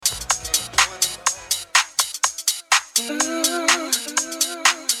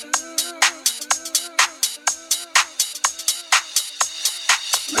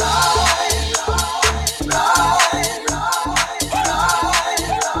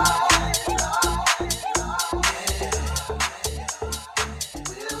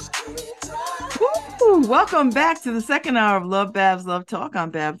welcome back to the second hour of Lovebabz Lovetalk. I'm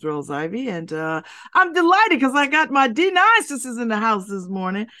Babs Rose Ivy, and I'm delighted because I got my D9 sisters in the house this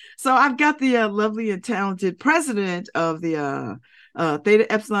morning. So I've got the lovely and talented president of the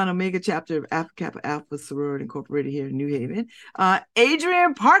Theta Epsilon Omega chapter of Alpha Kappa Alpha Sorority Incorporated here in New Haven,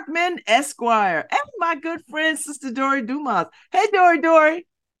 Adrienne Parkmond Esquire, and my good friend, Sister Dory Dumas. Hey, Dory.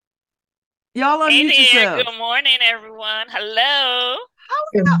 Y'all Hey unmute there. yourselves. Good morning, everyone. Hello. How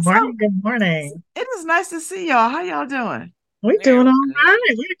Good y'all? So morning. Good morning. it is nice to see y'all. How y'all doing? We're doing We're all good.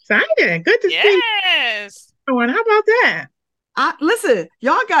 right. We're excited. Good to see Yes. everyone. How about that? Listen,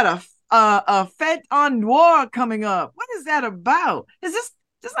 y'all got a fete en noir coming up. What is that about? Is this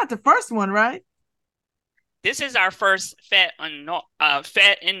not the first one, right? This is our first fête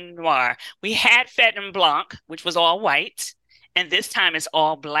in noir. We had fête en blanc, which was all white, and this time it's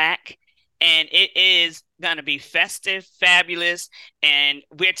all black. And it is going to be festive, fabulous, and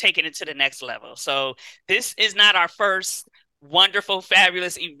we're taking it to the next level. So this is not our first wonderful,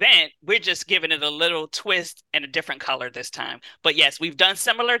 fabulous event. We're just giving it a little twist and a different color this time. But yes, we've done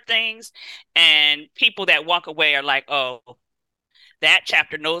similar things, and people that walk away are like, oh, that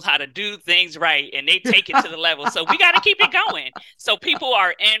chapter knows how to do things right, and they take it to the level. So we got to keep it going. So people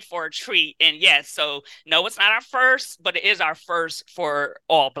are in for a treat. And yes, so no, it's not our first, but it is our first for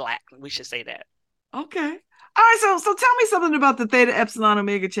all black. We should say that. Okay. All right, so tell me something about the Theta Epsilon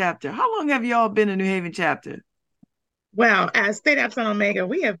Omega chapter. How long have y'all been in New Haven chapter? Well, as State Epsilon Omega,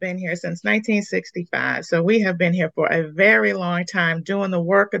 we have been here since 1965. So we have been here for a very long time doing the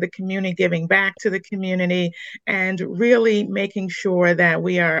work of the community, giving back to the community, and really making sure that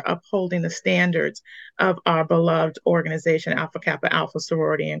we are upholding the standards of our beloved organization, Alpha Kappa Alpha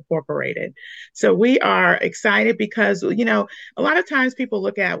Sorority Incorporated. So we are excited because, a lot of times people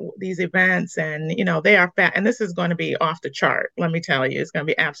look at these events and, they are fat, and this is going to be off the chart. Let me tell you, it's going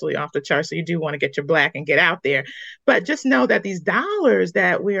to be absolutely off the chart. So you do want to get your black and get out there. But just know that these dollars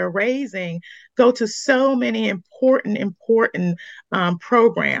that we are raising go to so many important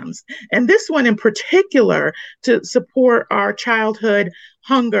programs. And this one in particular to support our childhood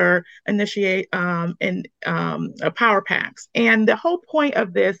hunger initiate and power packs. And the whole point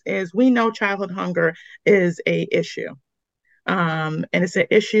of this is we know childhood hunger is a issue. And it's an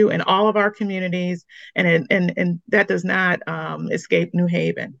issue in all of our communities, and that does not escape New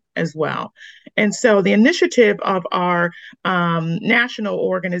Haven as well. And so the initiative of our national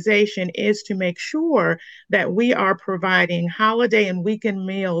organization is to make sure that we are providing holiday and weekend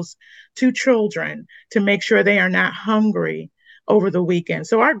meals to children to make sure they are not hungry over the weekend.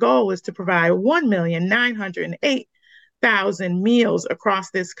 So our goal is to provide 1,908,000 meals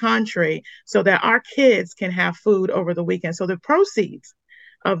across this country so that our kids can have food over the weekend. So the proceeds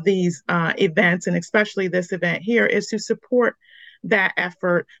of these events, and especially this event here, is to support that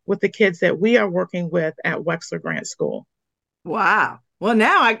effort with the kids that we are working with at Wexler Grant School. Wow. Well,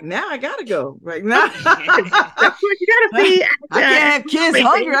 now I gotta go right now. Of course, you gotta feed. I can't have kids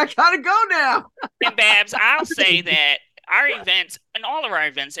hungry. I gotta go now. And Babs, I'll say that our events and all of our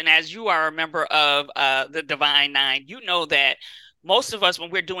events, and as you are a member of the Divine Nine, you know that most of us,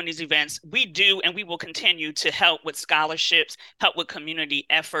 when we're doing these events, we do and we will continue to help with scholarships, help with community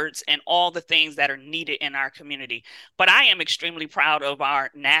efforts, and all the things that are needed in our community. But I am extremely proud of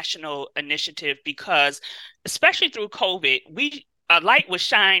our national initiative because, especially through COVID, we a light was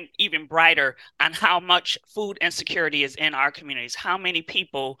shined even brighter on how much food insecurity is in our communities, how many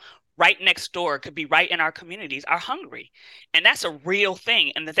people right next door could be right in our communities are hungry, and that's a real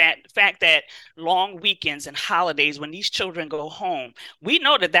thing. And that fact that long weekends and holidays when these children go home, we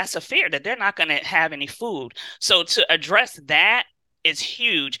know that that's a fear that they're not going to have any food. So to address that is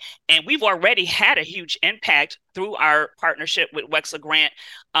huge, and we've already had a huge impact through our partnership with Wexler Grant.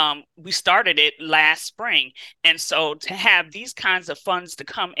 We started it last spring, and so to have these kinds of funds to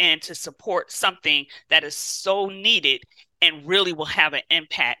come in to support something that is so needed and really will have an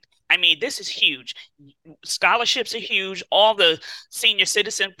impact. I mean, this is huge. Scholarships are huge. All the senior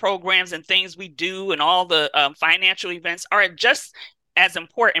citizen programs and things we do, and all the financial events are just as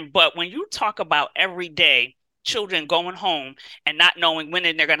important. But when you talk about every day, children going home and not knowing when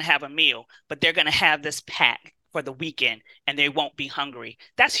they're going to have a meal, but they're going to have this pack for the weekend and they won't be hungry.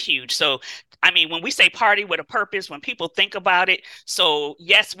 That's huge. So, I mean, when we say party with a purpose, when people think about it, so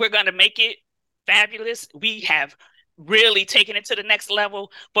yes, we're going to make it fabulous. We have really taking it to the next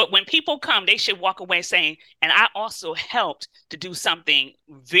level. But when people come, they should walk away saying, and I also helped to do something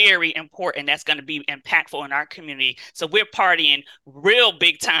very important that's going to be impactful in our community. So we're partying real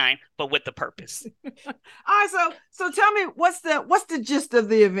big time, but with the purpose. All right, so tell me what's the gist of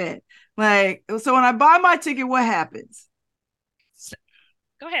the event? Like, so when I buy my ticket, what happens? So,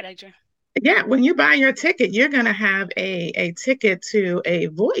 go ahead, Adrienne. Yeah, when you buy your ticket, you're going to have a ticket to a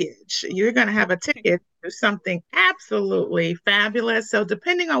voyage. You're going to have a ticket to something absolutely fabulous. So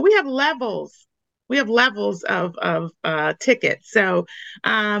depending on, we have levels of tickets. So,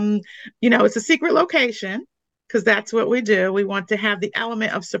 um, it's a secret location because that's what we do. We want to have the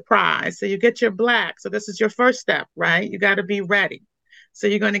element of surprise. So you get your black. So this is your first step, right? You got to be ready. So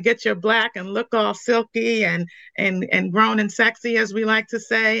you're going to get your black and look all silky and grown and sexy, as we like to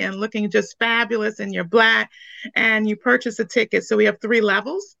say, and looking just fabulous in your black. And you purchase a ticket. So we have three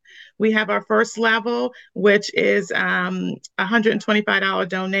levels. We have our first level, which is $125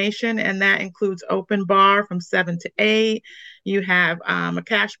 donation, and that includes open bar from 7 to 8. You have a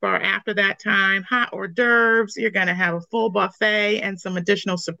cash bar after that time, hot hors d'oeuvres. You're going to have a full buffet and some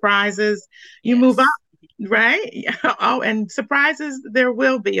additional surprises. You move up, Yes. right? Oh, and surprises there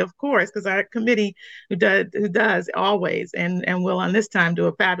will be, of course, because our committee who does always and will on this time do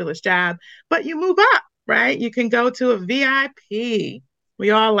a fabulous job. But you move up, right? You can go to a VIP. We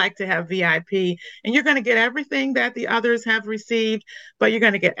all like to have VIP, and you're going to get everything that the others have received, but you're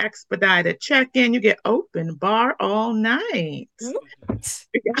going to get expedited check-in. You get open bar all night. What?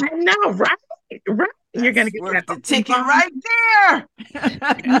 I know, right? Right. You're going to That's get worth that the open ticket bar. right there.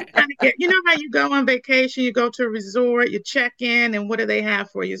 You're gonna get, you know how you go on vacation, you go to a resort, you check in, and what do they have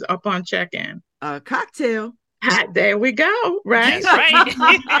for you upon check-in? A cocktail. There we go, right? That's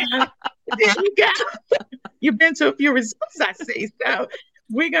right. There you go. You've been to a few resorts, I see. So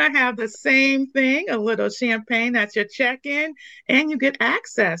we're gonna have the same thing, a little champagne at your check-in, and you get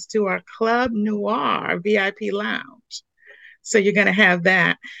access to our Club Noir VIP lounge. So you're gonna have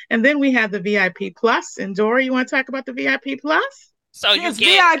that. And then we have the VIP Plus. And Dora, you want to talk about the VIP Plus? So you There's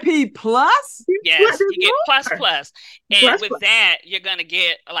get, VIP plus. yes, There's you get plus more. plus. And Plus, with plus. that, you're gonna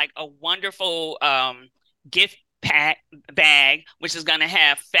get like a wonderful gift pack bag, which is gonna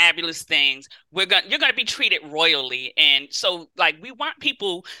have fabulous things. You're gonna be treated royally. And so like we want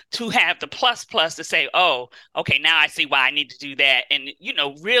people to have the plus plus to say, oh, okay, now I see why I need to do that. And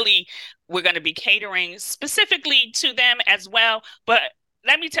really we're gonna be catering specifically to them as well. But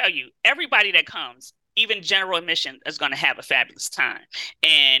let me tell you, everybody that comes, even general admission, is going to have a fabulous time.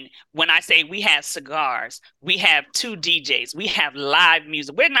 And when I say we have cigars, we have two DJs, we have live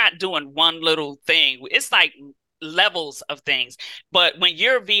music. We're not doing one little thing. It's like levels of things. But when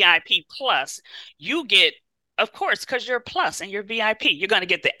you're VIP plus, you get, of course, because you're plus and you're VIP, you're going to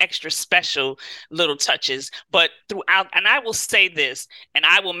get the extra special little touches. But throughout, and I will say this, and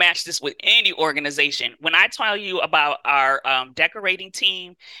I will match this with any organization. When I tell you about our decorating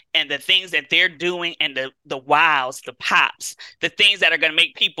team and the things that they're doing, and the wows, the pops, the things that are going to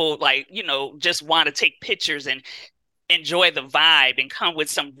make people like, just want to take pictures and enjoy the vibe and come with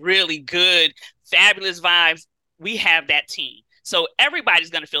some really good, fabulous vibes, we have that team. So everybody's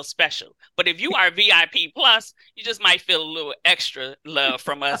going to feel special. But if you are VIP plus, you just might feel a little extra love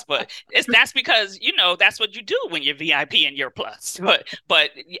from us. But that's because that's what you do when you're VIP and you're plus. But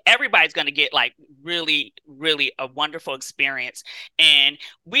everybody's going to get like really, really a wonderful experience. And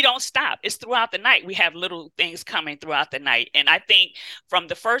we don't stop. It's throughout the night. We have little things coming throughout the night. And I think from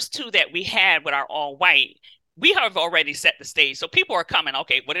the first two that we had with our all white, we have already set the stage. So people are coming,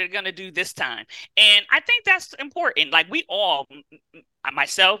 okay, what are they going to do this time? And I think that's important. Like we all,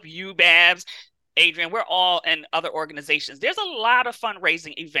 myself, you, Babs, Adrienne, we're all in other organizations. There's a lot of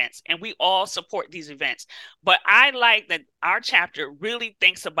fundraising events and we all support these events. But I like that our chapter really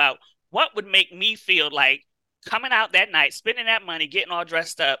thinks about what would make me feel like coming out that night, spending that money, getting all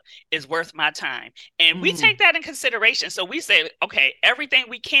dressed up is worth my time. And we take that in consideration. So we say, okay, everything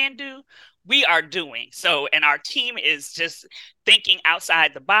we can do, we are doing. So, and our team is just thinking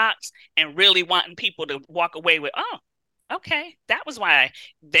outside the box and really wanting people to walk away with, oh, okay, that was why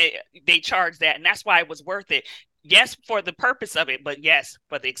they charged that. And that's why it was worth it. Yes, for the purpose of it, but yes,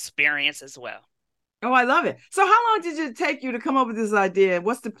 for the experience as well. Oh, I love it. So how long did it take you to come up with this idea?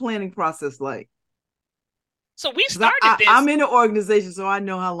 What's the planning process like? So we started this. I'm in the organization, so I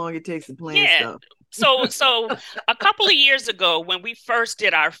know how long it takes to plan stuff. So a couple of years ago, when we first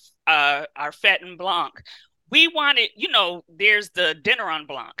did our Fête en Blanc, we wanted, there's the dinner en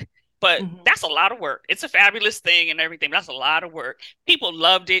blanc, but that's a lot of work. It's a fabulous thing and everything. That's a lot of work. People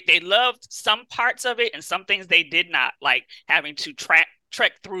loved it. They loved some parts of it and some things they did not, like having to trek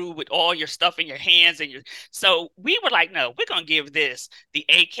through with all your stuff in your hands so we were like, no, we're going to give this the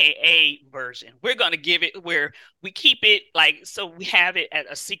AKA version. We're going to give it where we keep it like, so we have it at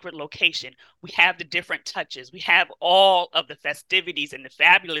a secret location. We have the different touches. We have all of the festivities and the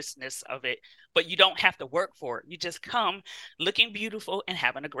fabulousness of it, but you don't have to work for it. You just come looking beautiful and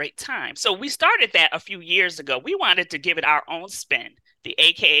having a great time. So we started that a few years ago. We wanted to give it our own spin. the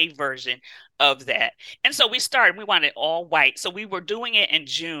AKA version of that. And so we started, we wanted all white. So we were doing it in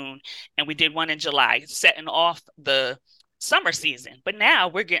June and we did one in July, setting off the summer season. But now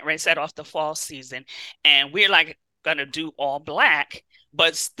we're getting ready to set off the fall season and we're like gonna do all black, but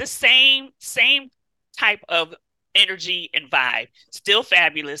it's the same type of energy and vibe. Still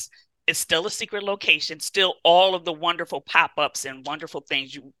fabulous. It's still a secret location, still all of the wonderful pop-ups and wonderful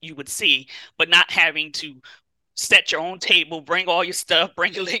things you would see, but not having to set your own table, bring all your stuff,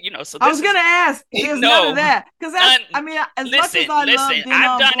 bring your, so I was gonna ask. There's none of that because that's. I mean, as much as I love dinner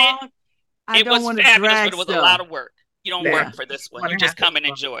I've done blanc, it. I don't was want to fabulous, drag but it was stuff. a lot of work. You don't work for this one. You just come and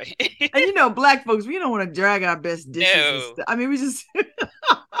enjoy. And Black folks, we don't want to drag our best dishes. And stuff. I mean, we just.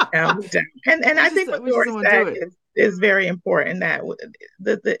 No, we don't. And I think what Doris said is very important.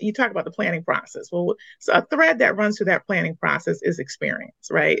 That you talk about the planning process. Well, so a thread that runs through that planning process is experience,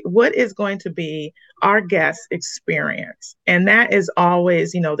 right? What is going to be our guest experience? And that is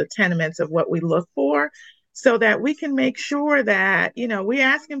always, the tenements of what we look for, so that we can make sure that, we're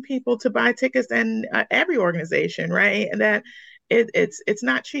asking people to buy tickets in every organization, right? And that it's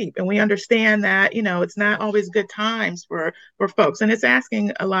not cheap. And we understand that, it's not always good times for folks. And it's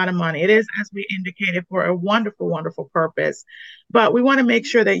asking a lot of money. It is, as we indicated, for a wonderful, wonderful purpose. But we want to make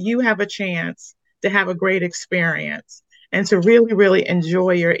sure that you have a chance to have a great experience and to really, really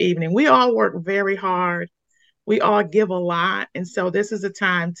enjoy your evening. We all work very hard. We all give a lot. And so this is a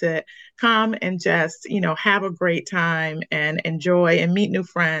time to come and just, have a great time and enjoy and meet new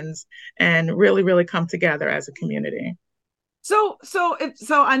friends and really, really come together as a community. So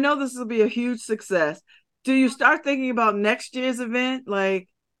I know this will be a huge success. Do you start thinking about next year's event? Like,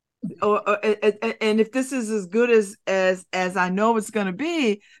 and if this is as good as I know it's going to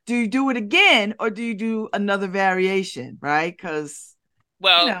be, do you do it again or do you do another variation? Right? Because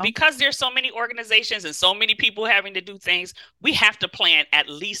there's so many organizations and so many people having to do things, we have to plan at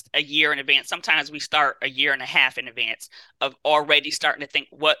least a year in advance. Sometimes we start a year and a half in advance of already starting to think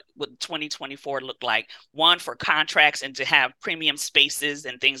what would 2024 look like. One, for contracts and to have premium spaces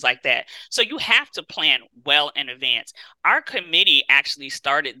and things like that. So you have to plan well in advance. Our committee actually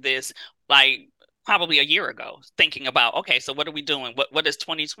started this like probably a year ago, thinking about, okay, so what are we doing? What does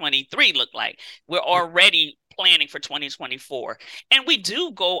 2023 look like? We're already planning for 2024. And we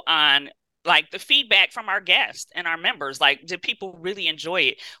do go on like the feedback from our guests and our members. Like, did people really enjoy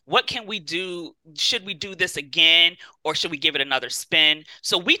it? What can we do? Should we do this again? Or should we give it another spin?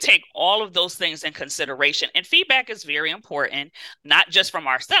 So we take all of those things in consideration. And feedback is very important, not just from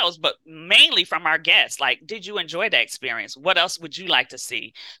ourselves, but mainly from our guests. Like, did you enjoy that experience? What else would you like to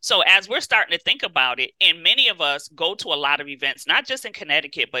see? So as we're starting to think about it, and many of us go to a lot of events, not just in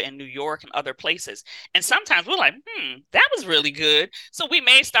Connecticut, but in New York and other places. And sometimes we're like, that was really good. So we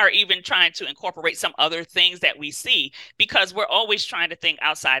may start even trying to incorporate some other things that we see, because we're always trying to think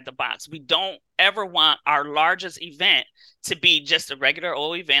outside the box. We don't ever want our largest event to be just a regular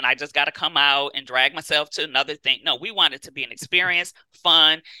old event. I just got to come out and drag myself to another thing. No, we want it to be an experience,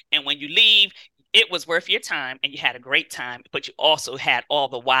 fun. And when you leave, it was worth your time and you had a great time, but you also had all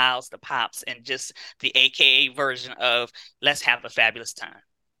the wows, the pops, and just the AKA version of let's have a fabulous time.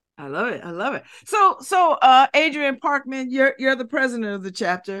 I love it. I love it. So Adrienne Parkmond, you're the president of the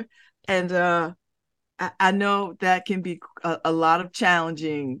chapter. And I know that can be a lot of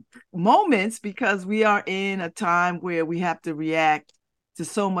challenging moments because we are in a time where we have to react to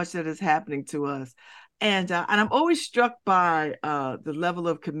so much that is happening to us. And I'm always struck by the level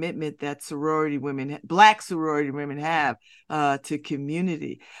of commitment that Black sorority women have to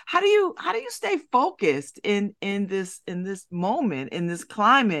community. How do you stay focused in this moment, in this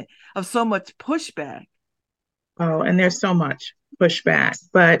climate of so much pushback? Oh, and there's so much pushback,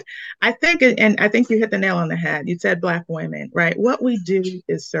 but I think you hit the nail on the head. You said Black women, right? What we do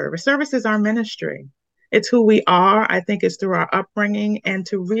is service. Service is our ministry. It's who we are. I think it's through our upbringing, and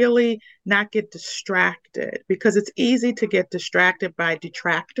to really not get distracted, because it's easy to get distracted by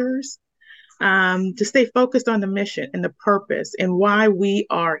detractors, to stay focused on the mission and the purpose and why we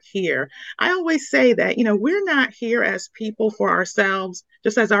are here. I always say that, we're not here as people for ourselves,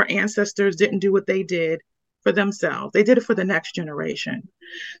 just as our ancestors didn't do what they did for themselves. They did it for the next generation.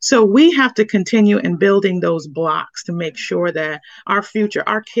 So we have to continue in building those blocks to make sure that our future,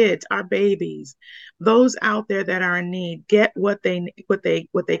 our kids, our babies, those out there that are in need get what they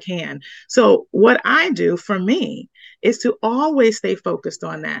can. So what I do for me is to always stay focused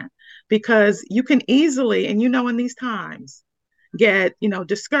on that, because you can easily, and in these times, get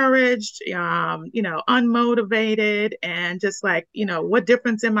discouraged, unmotivated, and just like, what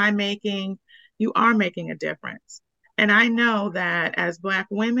difference am I making? You are making a difference. And I know that as Black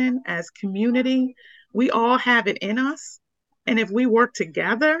women, as community, we all have it in us And if we work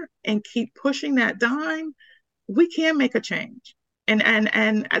together and keep pushing that dime, we can make a change. And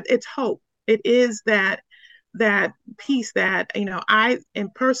it's hope. It is that piece that, I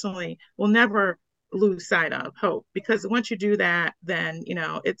and personally will never lose sight of, hope, because once you do that, then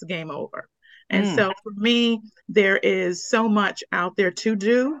it's game over. And so for me, there is so much out there to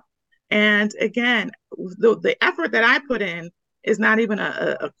do. And again, the effort that I put in is not even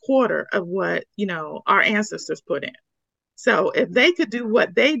a quarter of what our ancestors put in. So if they could do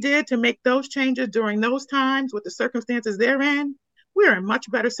what they did to make those changes during those times with the circumstances they're in, we're in a much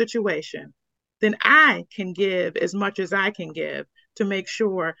better situation. Then I can give as much as I can give to make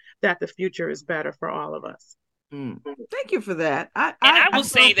sure that the future is better for all of us. Thank you for that. I will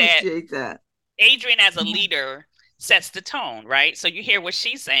say appreciate that. Adrienne, as a leader, sets the tone, right? So you hear what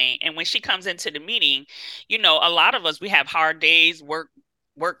she's saying. And when she comes into the meeting, a lot of us, we have hard days, work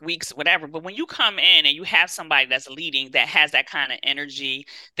weeks, whatever. But when you come in and you have somebody that's leading that has that kind of energy,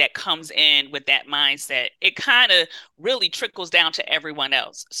 that comes in with that mindset, it kind of really trickles down to everyone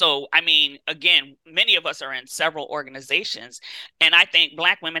else. So, I mean, again, many of us are in several organizations, and I think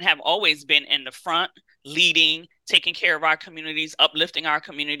Black women have always been in the front, leading, taking care of our communities, uplifting our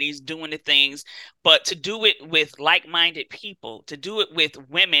communities, doing the things. But to do it with like-minded people, to do it with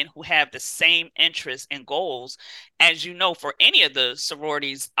women who have the same interests and goals, as for any of the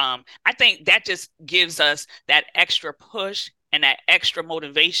sororities, I think that just gives us that extra push and that extra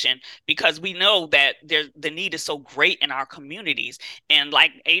motivation, because we know that the need is so great in our communities. And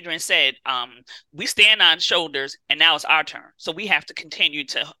like Adrienne said, we stand on shoulders, and now it's our turn. So we have to continue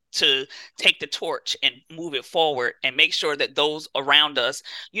to take the torch and move it forward and make sure that those around us,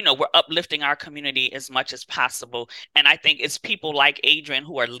 we're uplifting our community as much as possible. And I think it's people like Adrienne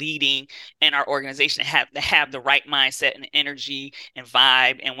who are leading in our organization that have the right mindset and energy and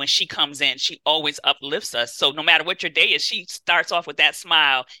vibe. And when she comes in, she always uplifts us. So no matter what your day is, she starts off with that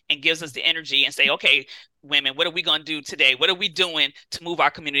smile and gives us the energy and say, okay, women, what are we going to do today? What are we doing to move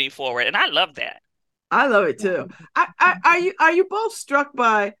our community forward? And I love that. I love it too. Are you both struck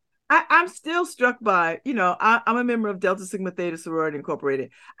by? I'm still struck by, I'm a member of Delta Sigma Theta Sorority Incorporated.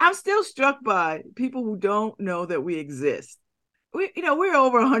 I'm still struck by people who don't know that we exist. We're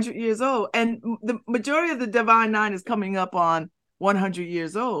over 100 years old, and the majority of the Divine Nine is coming up on 100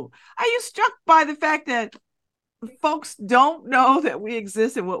 years old. Are you struck by the fact that folks don't know that we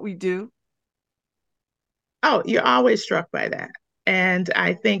exist and what we do? Oh, you're always struck by that. And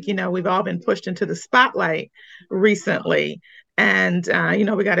I think, we've all been pushed into the spotlight recently. And,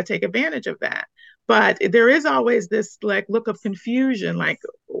 we got to take advantage of that. But there is always this look of confusion, like,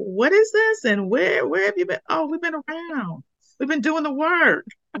 what is this? And where have you been? Oh, we've been around. We've been doing the work,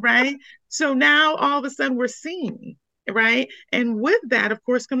 right? So now all of a sudden we're seen, right? And with that, of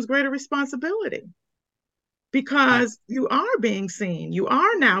course, comes greater responsibility, because you are being seen. You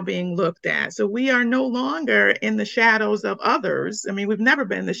are now being looked at. So we are no longer in the shadows of others. I mean, we've never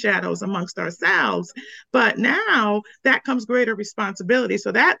been in the shadows amongst ourselves, but now that comes greater responsibility.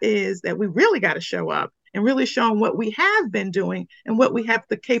 So that is that we really got to show up and really show them what we have been doing and what we have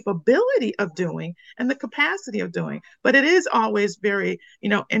the capability of doing and the capacity of doing. But it is always very,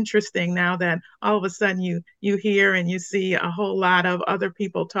 interesting now that all of a sudden you hear and you see a whole lot of other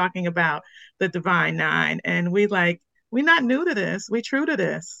people talking about the Divine Nine, and we're not new to this. We're true to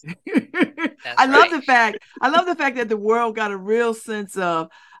this. I love the fact that the world got a real sense of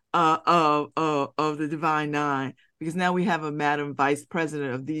the Divine Nine, because now we have a Madam Vice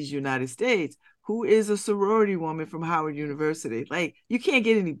President of these United States who is a sorority woman from Howard University. Like, you can't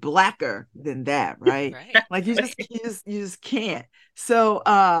get any Blacker than that, right? Like, you just can't. So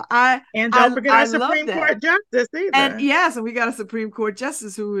don't forget our Supreme Court justice either. And yes, and we got a Supreme Court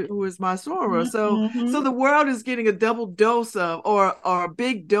justice who is my soror. So so the world is getting a double dose of, or a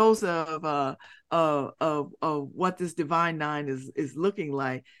big dose of what this Divine Nine is looking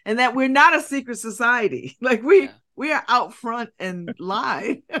like, and that we're not a secret society. Like, we are out front and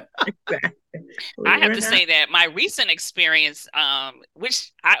live. Exactly. I have to say that my recent experience,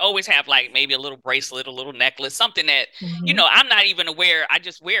 which I always have, like maybe a little bracelet, a little necklace, something that, I'm not even aware. I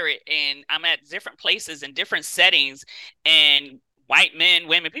just wear it, and I'm at different places in different settings, and white men,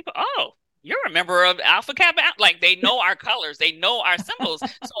 women, people, oh, you're a member of Alpha Kappa. Like, they know our colors, they know our symbols.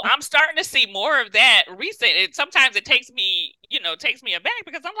 So I'm starting to see more of that recent. Sometimes it takes me aback,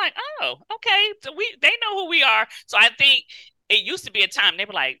 because I'm like, oh, okay, so they know who we are. So I think it used to be a time they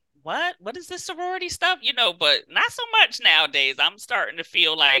were like, what is this sorority stuff? But not so much nowadays. I'm starting to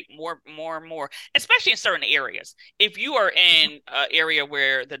feel like more and more, especially in certain areas. If you are in an area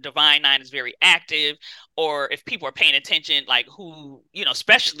where the Divine Nine is very active, or if people are paying attention, like who,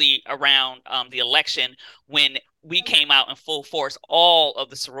 especially around the election, when we came out in full force, all of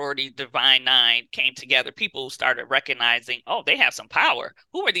the sorority Divine Nine came together. People started recognizing, oh, they have some power.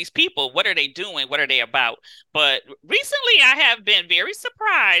 Who are these people? What are they doing? What are they about? But recently I have been very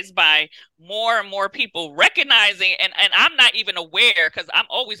surprised by more and more people recognizing, and I'm not even aware, because I'm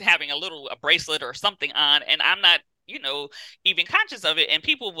always having a bracelet or something on, and I'm not, even conscious of it. And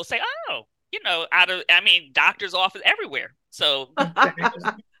people will say, oh, doctor's office everywhere. So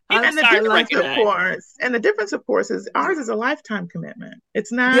people And the start to difference, of recognize. course, is ours is a lifetime commitment.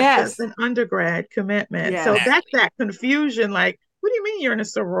 It's not Yes. just an undergrad commitment. Yes. So Exactly. that's that confusion. Like, what do you mean you're in a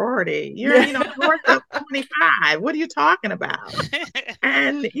sorority? You're, north of 25. What are you talking about?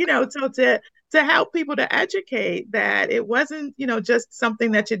 And, so to help people to educate that it wasn't, just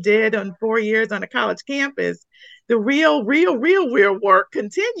something that you did on 4 years on a college campus. The real work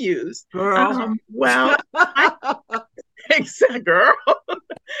continues. Girl. Well, girl,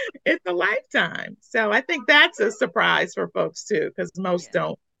 it's a lifetime. So I think that's a surprise for folks too, because most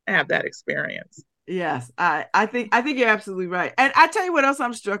don't have that experience. Yes, I think you're absolutely right. And I tell you what else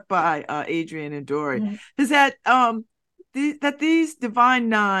I'm struck by, Adrienne and Dory, is that these Divine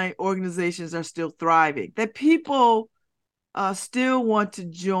Nine organizations are still thriving, that people still want to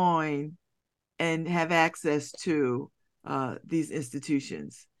join and have access to these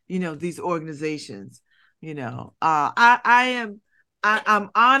institutions, these organizations. I'm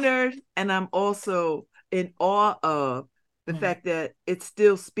honored, and I'm also in awe of the fact that it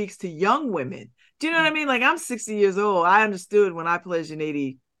still speaks to young women. Do you know what I mean? Like, I'm 60 years old. I understood when I pledged in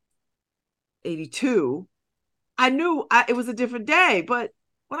 82. I knew it was a different day, but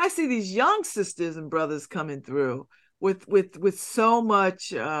when I see these young sisters and brothers coming through with so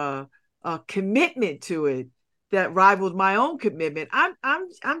much commitment to it that rivaled my own commitment,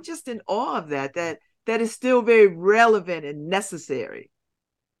 I'm just in awe of that is still very relevant and necessary.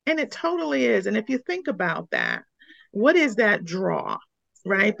 And it totally is. And if you think about that, what is that draw,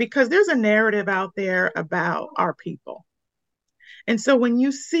 right? Because there's a narrative out there about our people. And so when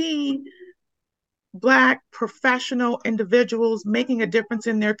you see Black professional individuals making a difference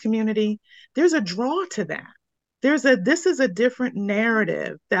in their community, there's a draw to that. This is a different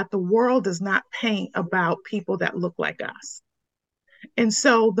narrative that the world does not paint about people that look like us. And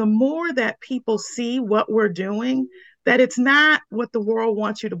so the more that people see what we're doing, that it's not what the world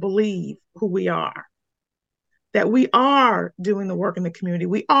wants you to believe who we are, that we are doing the work in the community,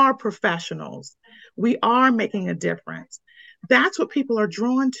 we are professionals, we are making a difference. That's what people are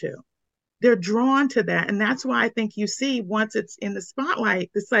drawn to. They're drawn to that. And that's why I think you see, once it's in the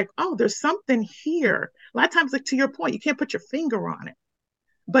spotlight, it's like, oh, there's something here. A lot of times, like to your point, you can't put your finger on it.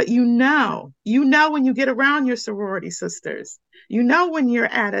 But when you get around your sorority sisters, when you're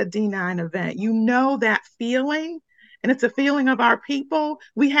at a D9 event, that feeling, and it's a feeling of our people.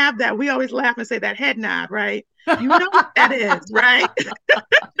 We have that. We always laugh and say that head nod, right? You know what that is, right?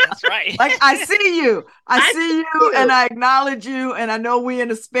 That's right. Like, I see you. I see you, and I acknowledge you, and I know we're in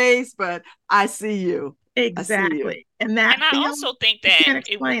a space, but I see you. Exactly. I see you. And I feeling, also think that you can't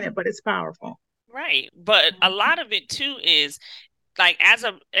explain it, but it's powerful. Right. But a lot of it too is, like, as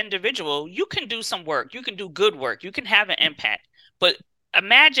an individual, you can do some work, you can do good work, you can have an impact. But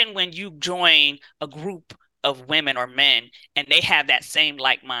imagine when you join a group of women or men and they have that same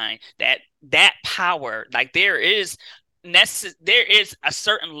like mind, that power. Like, there is a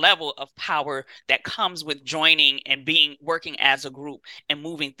certain level of power that comes with joining and working as a group and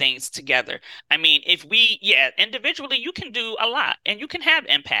moving things together. I mean, individually you can do a lot and you can have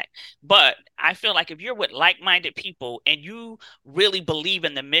impact, but I feel like if you're with like-minded people and you really believe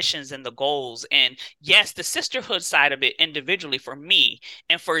in the missions and the goals, and yes, the sisterhood side of it individually, for me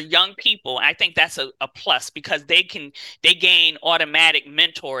and for young people, I think that's a plus, because they gain automatic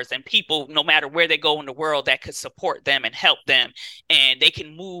mentors and people, no matter where they go in the world, that could support them and help them, and they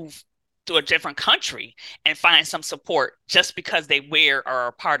can move to a different country and find some support just because they wear or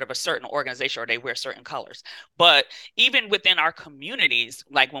are part of a certain organization or they wear certain colors. But even within our communities,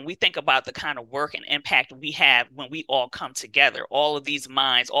 like when we think about the kind of work and impact we have when we all come together, all of these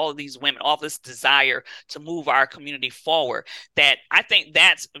minds, all of these women, all this desire to move our community forward, that I think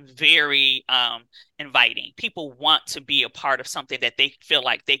that's very inviting. People want to be a part of something that they feel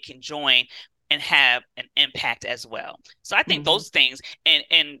like they can join and have an impact as well. So I think those things,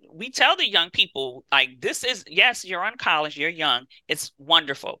 and we tell the young people, like, this is, yes, you're in college, you're young, it's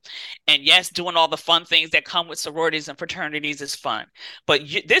wonderful. And yes, doing all the fun things that come with sororities and fraternities is fun. But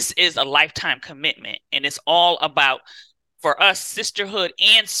this is a lifetime commitment, and it's all about, for us, sisterhood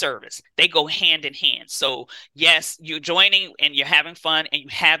and service. They go hand in hand. So yes, you're joining and you're having fun and you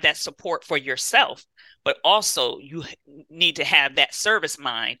have that support for yourself, but also you need to have that service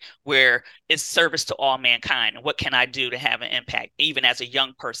mind where it's service to all mankind. And what can I do to have an impact, even as a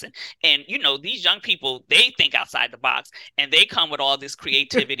young person? And, these young people, they think outside the box and they come with all this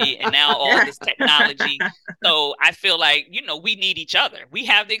creativity and now all this technology. So I feel like, we need each other. We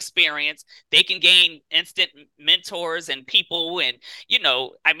have the experience. They can gain instant mentors and people. And,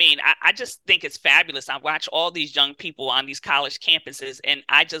 I just think it's fabulous. I watch all these young people on these college campuses, and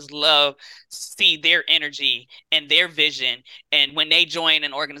I just love see their energy and their vision. And when they join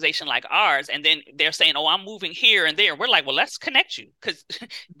an organization like ours, and then they're saying, oh, I'm moving here and there, we're like, well, let's connect you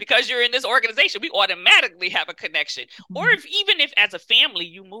because you're in this organization, we automatically have a connection. Or even if as a family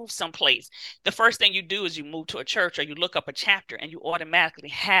you move someplace, the first thing you do is you move to a church or you look up a chapter, and you automatically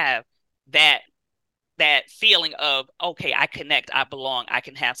have that feeling of, okay, I connect, I belong, I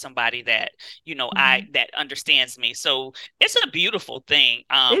can have somebody that that understands me. So it's a beautiful thing.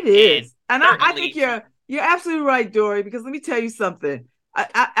 It is, and I think you're absolutely right, Dory. Because let me tell you something.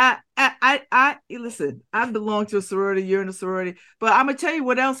 I listen. I belong to a sorority. You're in a sorority, but I'm gonna tell you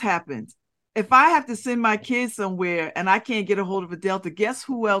what else happens. If I have to send my kids somewhere and I can't get a hold of a Delta, guess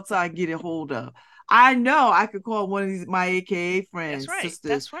who else I get a hold of? I know I could call one of my AKA friends,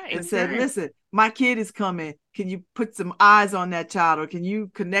 sisters, and say, listen, my kid is coming. Can you put some eyes on that child, or can you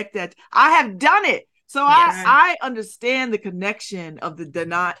connect that? I have done it. So I understand the connection of the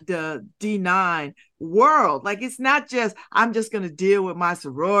D9 world. Like, it's not just, I'm just going to deal with my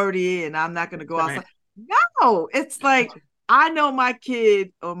sorority and I'm not going to go outside. No, it's like, I know my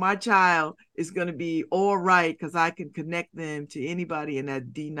kid or my child is going to be all right because I can connect them to anybody in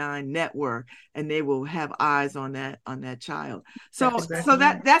that D9 network, and they will have eyes on that child. So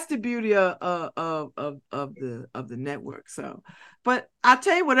that's the beauty of the network. So, but I'll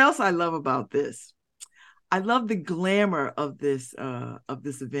tell you what else I love about this. I love the glamour of this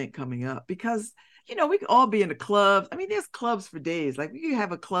event coming up, because we could all be in the clubs. I mean, there's clubs for days. Like, we could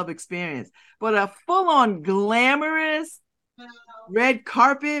have a club experience, but a full-on glamorous red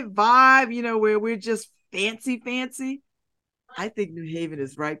carpet vibe, where we're just fancy. I think New Haven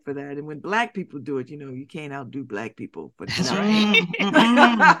is right for that. And when Black people do it, you can't outdo Black people. But that's right.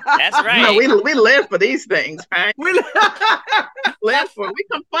 That's right. We live for these things, right? We live for it. We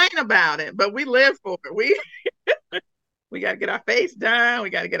complain about it, but we live for it. We got to get our face done.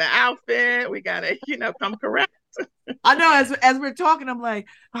 We got to get an outfit. We got to, come correct. I know, as we're talking, I'm like,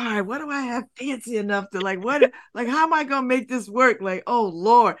 all right, what do I have fancy enough to how am I gonna make this work? Like, oh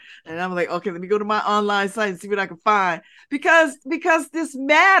Lord. And I'm like, okay, let me go to my online site and see what I can find, because this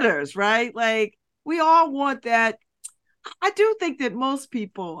matters, right? Like, we all want that. I do think that a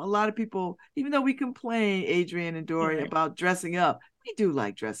lot of people, even though we complain, Adrienne and Dory, about dressing up, we do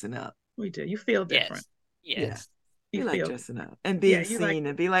like dressing up. We do. You feel different. Yes. Yeah. You like dressing up and being seen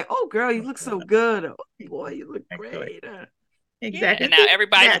and be like, oh, girl, you look so good. Oh, boy, you look great. Exactly. And now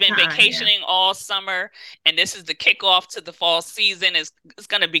everybody's been vacationing all summer, and this is the kickoff to the fall season. It's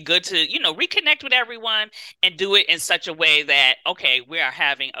going to be good to, reconnect with everyone and do it in such a way that, okay, we are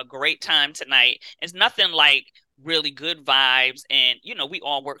having a great time tonight. It's nothing like really good vibes, and we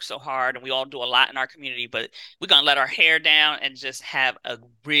all work so hard and we all do a lot in our community, but we're gonna let our hair down and just have a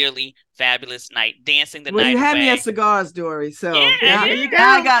really fabulous night, dancing the night away. You have me at cigars, Dory. So now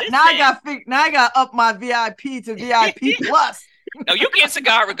I got up my VIP to VIP plus. No, you get a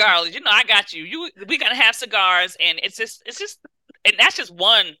cigar regardless. I got you. We're gonna have cigars, and it's just, and that's just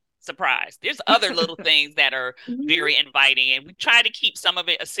one surprise. There's other little things that are very inviting, and we try to keep some of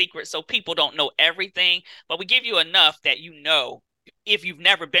it a secret so people don't know everything, but we give you enough that if you've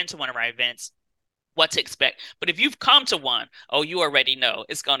never been to one of our events, what to expect. But if you've come to one, you already know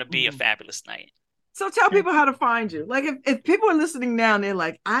it's going to be a fabulous night. So tell people how to find you. Like, if people are listening now and they're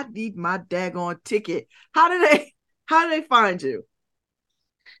like, I need my daggone ticket, how do they find you?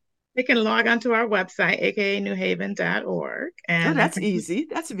 They can log onto our website, aka.newhaven.org. And that's easy.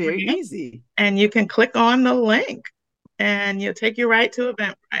 That's very easy. And you can click on the link and you'll take you right to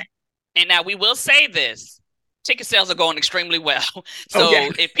Eventbrite. And now we will say this. Ticket sales are going extremely well. So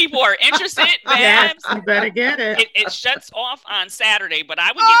if people are interested, you better get it. It shuts off on Saturday, but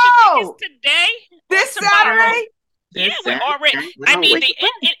I would get your tickets today. This Saturday? Yeah, we're already. I mean,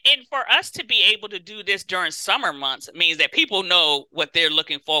 and for us to be able to do this during summer months means that people know what they're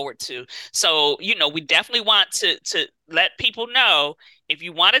looking forward to. So, we definitely want to let people know, if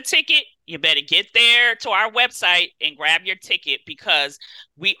you want a ticket, you better get there to our website and grab your ticket, because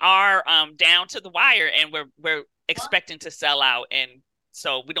we are down to the wire, and we're expecting to sell out, and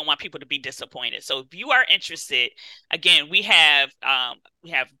so we don't want people to be disappointed. So if you are interested, again, we have a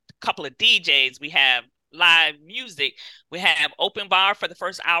couple of DJs, we have live music. We have open bar for the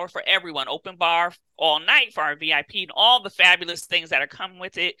first hour for everyone, open bar all night for our VIP, and all the fabulous things that are coming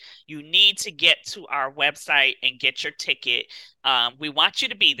with it. You need to get to our website and get your ticket. We want you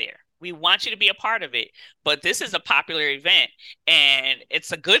to be there. We want you to be a part of it. But this is a popular event, and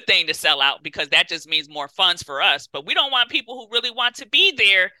it's a good thing to sell out because that just means more funds for us. But we don't want people who really want to be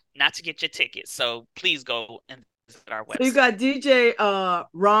there not to get your tickets. So please go and visit our website. So you got DJ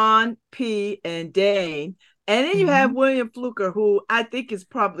Ron, P, and Dane. And then you have William Fluker, who I think is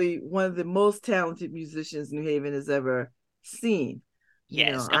probably one of the most talented musicians New Haven has ever seen.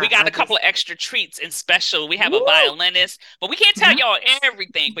 Yes, and we got a couple of extra treats and special. We have a violinist, but we can't tell y'all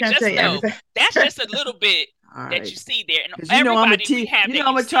everything. But just know that's just a little bit that you see there. And you know I'm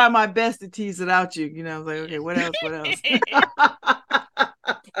gonna try my best to tease it out you. You know, I was like, okay, what else? What else?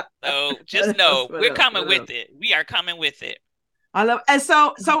 So just know we're coming with it. We are coming with it. I love. And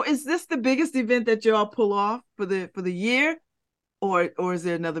so is this the biggest event that y'all pull off for the year, or is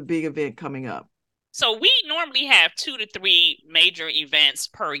there another big event coming up? So we normally have 2 to 3 major events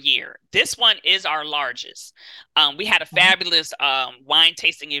per year. This one is our largest. We had a fabulous wine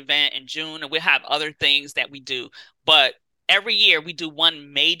tasting event in June, and we'll have other things that we do. But every year we do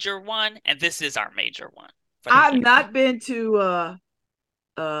one major one, and this is our major one. I've not been to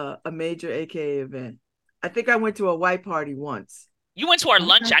a major AKA event. I think I went to a white party once. You went to our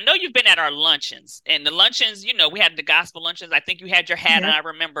luncheon. I know you've been at our luncheons, and the luncheons, you know, we had the gospel luncheons. I think you had your hat on, I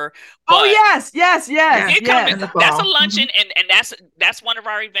remember. But yes. That's a luncheon, and that's one of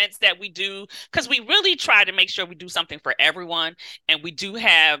our events that we do because we really try to make sure we do something for everyone. And we do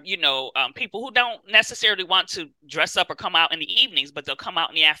have, you know, people who don't necessarily want to dress up or come out in the evenings, but they'll come out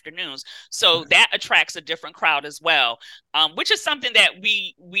in the afternoons. So that attracts a different crowd as well, which is something that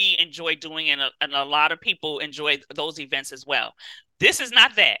we enjoy doing, and a lot of people enjoy those events as well. This is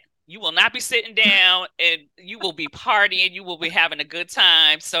not that. You will not be sitting down, and you will be partying. You will be having a good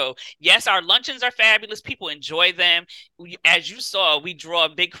time. So yes, our luncheons are fabulous. People enjoy them. As you saw, we draw a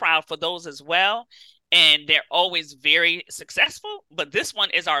big crowd for those as well. And they're always very successful. But this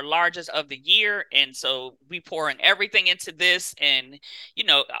one is our largest of the year. And so we pour in everything into this. And, you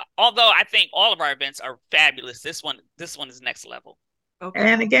know, although I think all of our events are fabulous, this one is next level. Okay.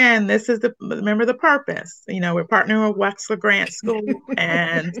 And again, remember the purpose. You know, we're partnering with Wexler Grant School,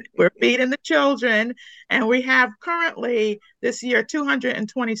 and we're feeding the children. And we have currently this year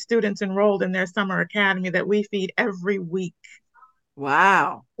 220 students enrolled in their summer academy that we feed every week.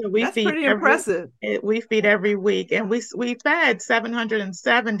 Wow, so that's pretty impressive. We feed every week, and we fed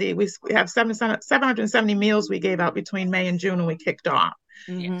 770. We have 770 meals we gave out between May and June when we kicked off.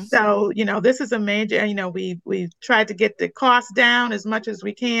 Mm-hmm. So, you know, this is a major, you know, we tried to get the cost down as much as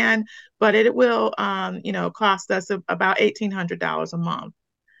we can, but it will, you know, cost us about $1,800 a month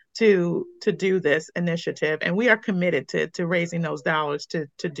to do this initiative. And we are committed to raising those dollars to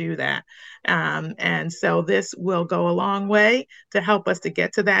do that. And so this will go a long way to help us to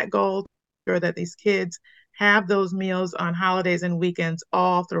get to that goal, sure that these kids have those meals on holidays and weekends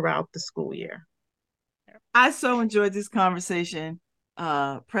all throughout the school year. I so enjoyed this conversation.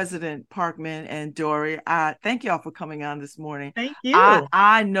 President Parkmond and Dory, thank y'all for coming on this morning. Thank you.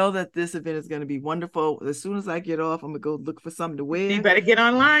 I know that this event is going to be wonderful. As soon as I get off, I'm gonna go look for something to wear. You better get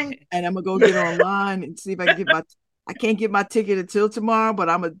online, and I'm gonna go get online and see if I can get my. I can't get my ticket until tomorrow, but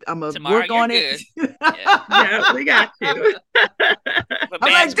I'm a work on it. Yeah, we got you.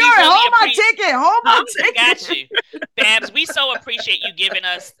 I'm like, Dory, hold my ticket. Hold my ticket. Got you, Babz. We so appreciate you giving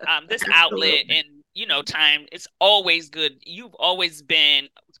us this outlet and, you know, time. It's always good. You've always been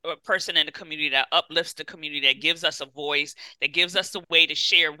a person in the community that uplifts the community, that gives us a voice, that gives us a way to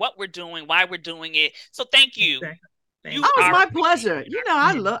share what we're doing, why we're doing it. So thank you. Exactly. It was my pleasure. You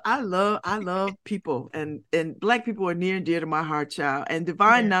know, I love people, and Black people are near and dear to my heart, child. And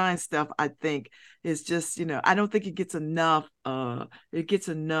Divine Nine stuff, I think, is just, you know, I don't think it gets enough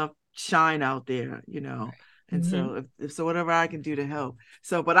shine out there, you know. Right. And so whatever I can do to help.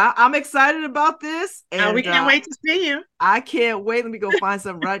 So, but I'm excited about this. And we can't wait to see you. I can't wait. Let me go find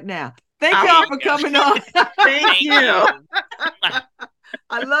something right now. Thank y'all for coming on. Thank you.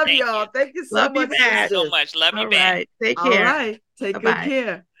 I love y'all. Thank you so much. Love you back. Take care. All right. Take good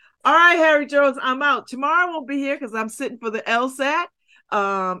care. All right, Harry Jones, I'm out. Tomorrow I won't be here because I'm sitting for the LSAT.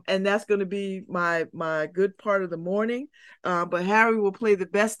 And that's going to be my good part of the morning. But Harry will play the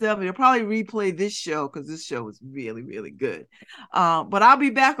best of it. He'll probably replay this show because this show is really, really good. But I'll be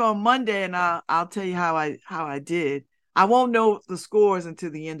back on Monday, and I'll tell you how I did. I won't know the scores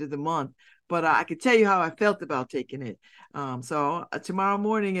until the end of the month, but I can tell you how I felt about taking it. So tomorrow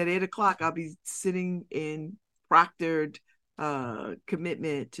morning at 8:00, I'll be sitting in proctored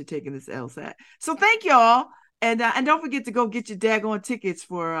commitment to taking this LSAT. So thank y'all. And don't forget to go get your daggone tickets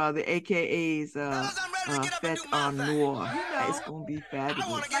for the AKA's Fête en Noir. It's gonna be fabulous. I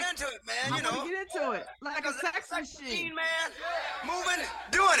want to get into it, man. You know, get into it like a sex machine, man. Moving,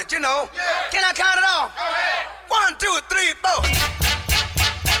 doing it. You know. Can I count it off? 1, 2, 3, 4.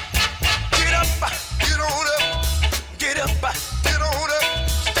 Get up, get on up, get up, get on up.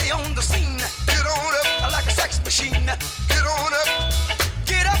 Stay on the scene. Get on up like a sex machine. Get on up,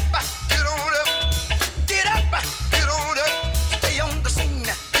 get up, get on up. Get up, get on up, stay on the scene.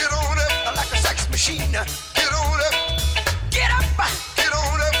 Get on up like a sex machine. Get on up, get up, get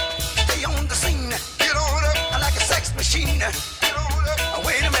on up, stay on the scene. Get on up like a sex machine. Get on up.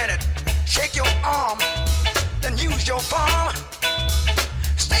 Wait a minute, shake your arm, then use your palm.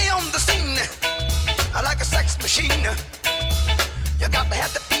 Stay on the scene like a sex machine. You got to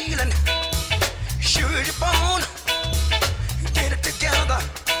have the feeling, sure as you're born.